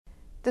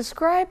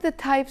Describe the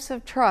types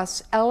of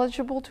trusts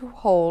eligible to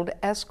hold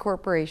S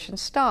corporation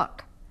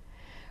stock.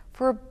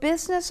 For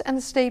business and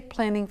estate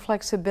planning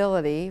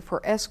flexibility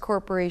for S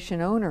corporation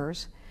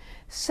owners,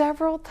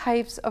 several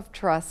types of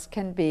trusts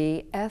can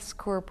be S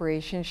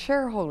corporation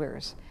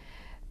shareholders.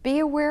 Be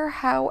aware,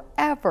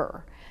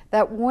 however,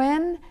 that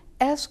when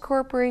S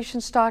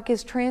corporation stock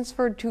is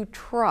transferred to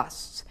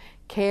trusts,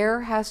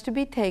 care has to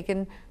be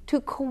taken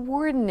to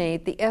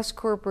coordinate the S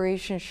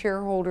corporation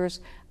shareholders'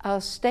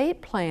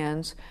 estate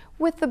plans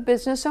with the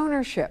business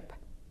ownership.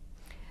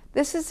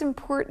 This is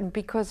important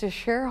because a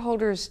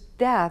shareholder's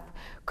death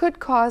could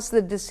cause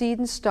the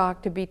decedent's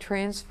stock to be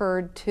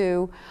transferred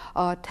to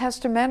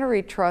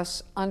testamentary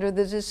trusts under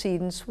the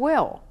decedent's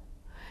will.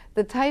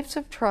 The types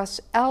of trusts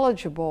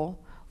eligible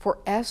for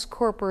S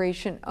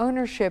corporation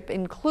ownership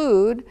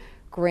include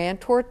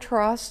grantor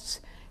trusts,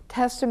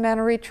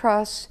 testamentary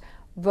trusts,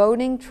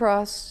 voting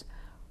trusts,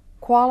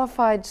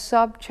 qualified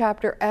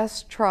subchapter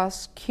S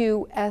trusts,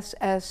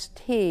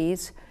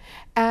 QSSTs,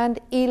 and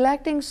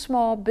electing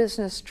small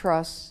business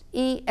trusts,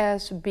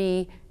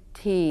 ESBTs.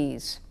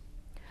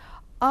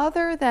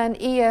 Other than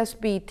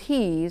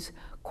ESBTs,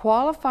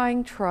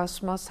 qualifying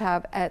trusts must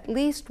have at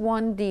least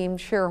one deemed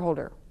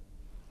shareholder.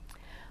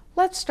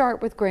 Let's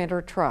start with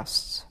grantor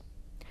trusts.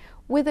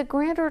 With a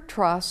grantor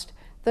trust,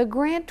 the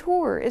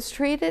grantor is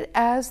treated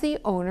as the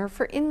owner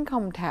for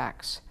income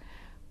tax.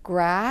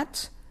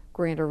 GRATs,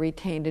 Grantor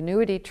Retained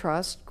Annuity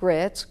Trust,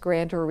 GRITs,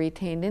 Grantor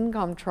Retained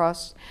Income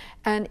Trusts,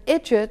 and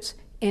IDGITs,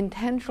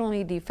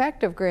 Intentionally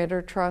Defective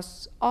Grantor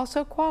Trusts,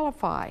 also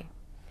qualify.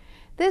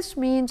 This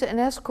means an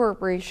S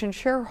corporation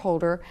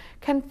shareholder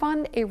can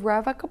fund a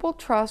revocable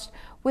trust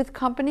with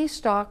company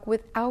stock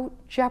without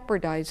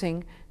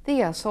jeopardizing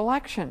the S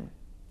election.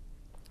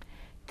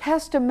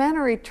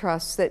 Testamentary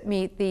trusts that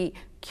meet the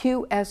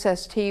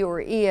QSST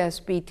or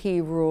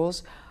ESBT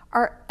rules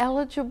are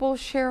eligible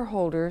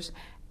shareholders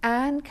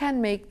and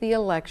can make the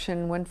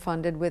election when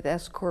funded with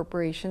S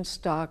corporation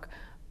stock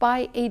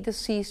by a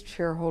deceased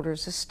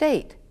shareholder's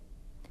estate.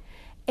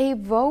 A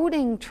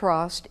voting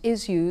trust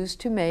is used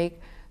to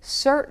make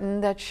certain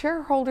that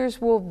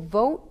shareholders will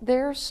vote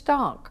their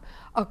stock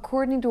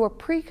according to a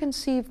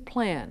preconceived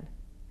plan.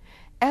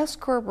 S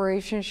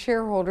corporation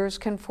shareholders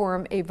can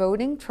form a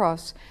voting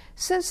trust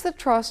since the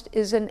trust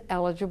is an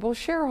eligible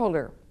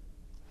shareholder.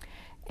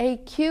 A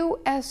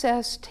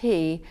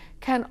QSST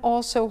can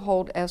also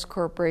hold S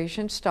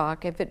corporation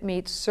stock if it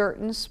meets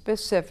certain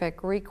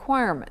specific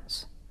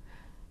requirements.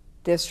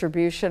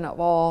 Distribution of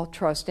all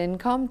trust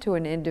income to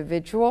an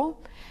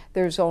individual.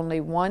 There's only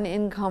one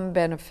income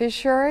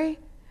beneficiary.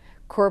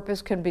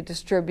 Corpus can be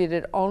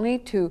distributed only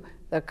to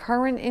the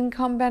current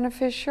income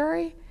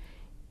beneficiary.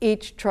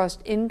 Each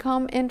trust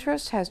income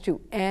interest has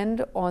to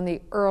end on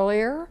the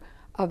earlier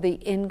of the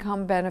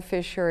income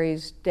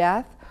beneficiary's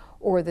death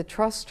or the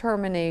trust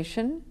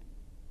termination.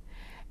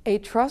 A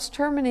trust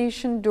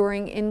termination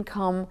during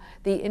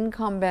the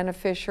income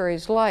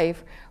beneficiary's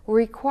life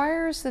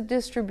requires the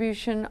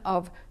distribution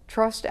of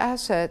trust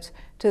assets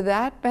to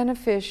that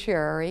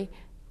beneficiary,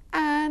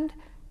 and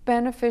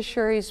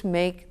beneficiaries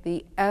make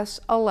the S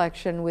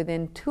election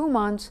within 2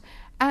 months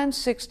and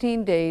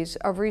 16 days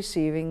of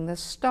receiving the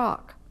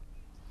stock.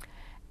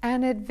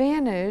 An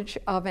advantage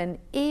of an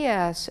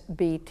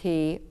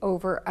ESBT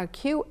over a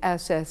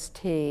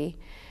QSST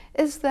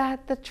is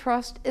that the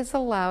trust is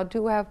allowed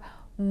to have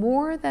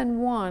more than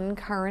one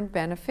current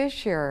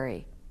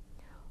beneficiary.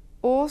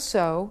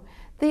 Also,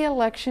 the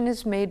election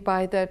is made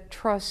by the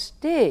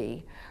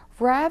trustee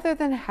rather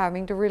than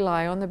having to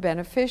rely on the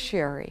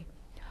beneficiary.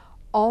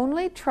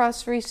 Only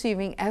trusts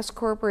receiving S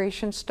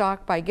corporation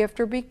stock by gift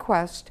or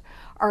bequest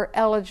are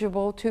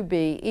eligible to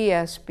be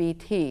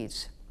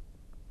ESBTs.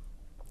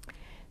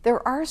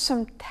 There are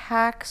some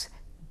tax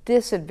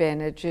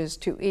disadvantages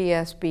to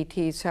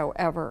ESBTs,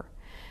 however.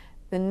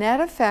 The net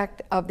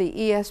effect of the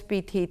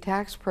ESBT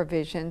tax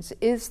provisions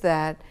is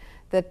that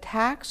the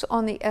tax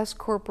on the S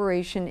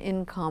corporation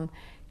income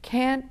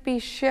can't be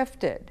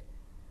shifted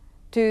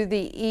to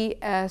the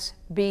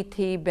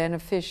ESBT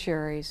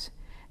beneficiaries,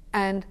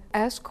 and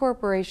S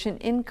corporation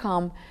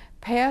income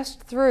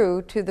passed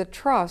through to the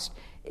trust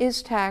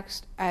is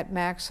taxed at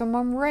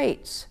maximum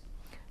rates.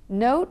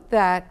 Note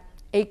that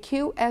a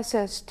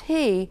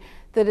QSST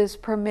that is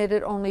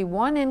permitted only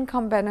one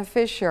income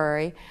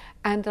beneficiary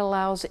and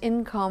allows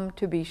income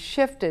to be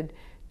shifted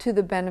to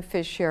the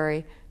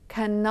beneficiary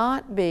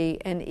cannot be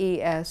an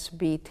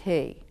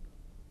ESBT.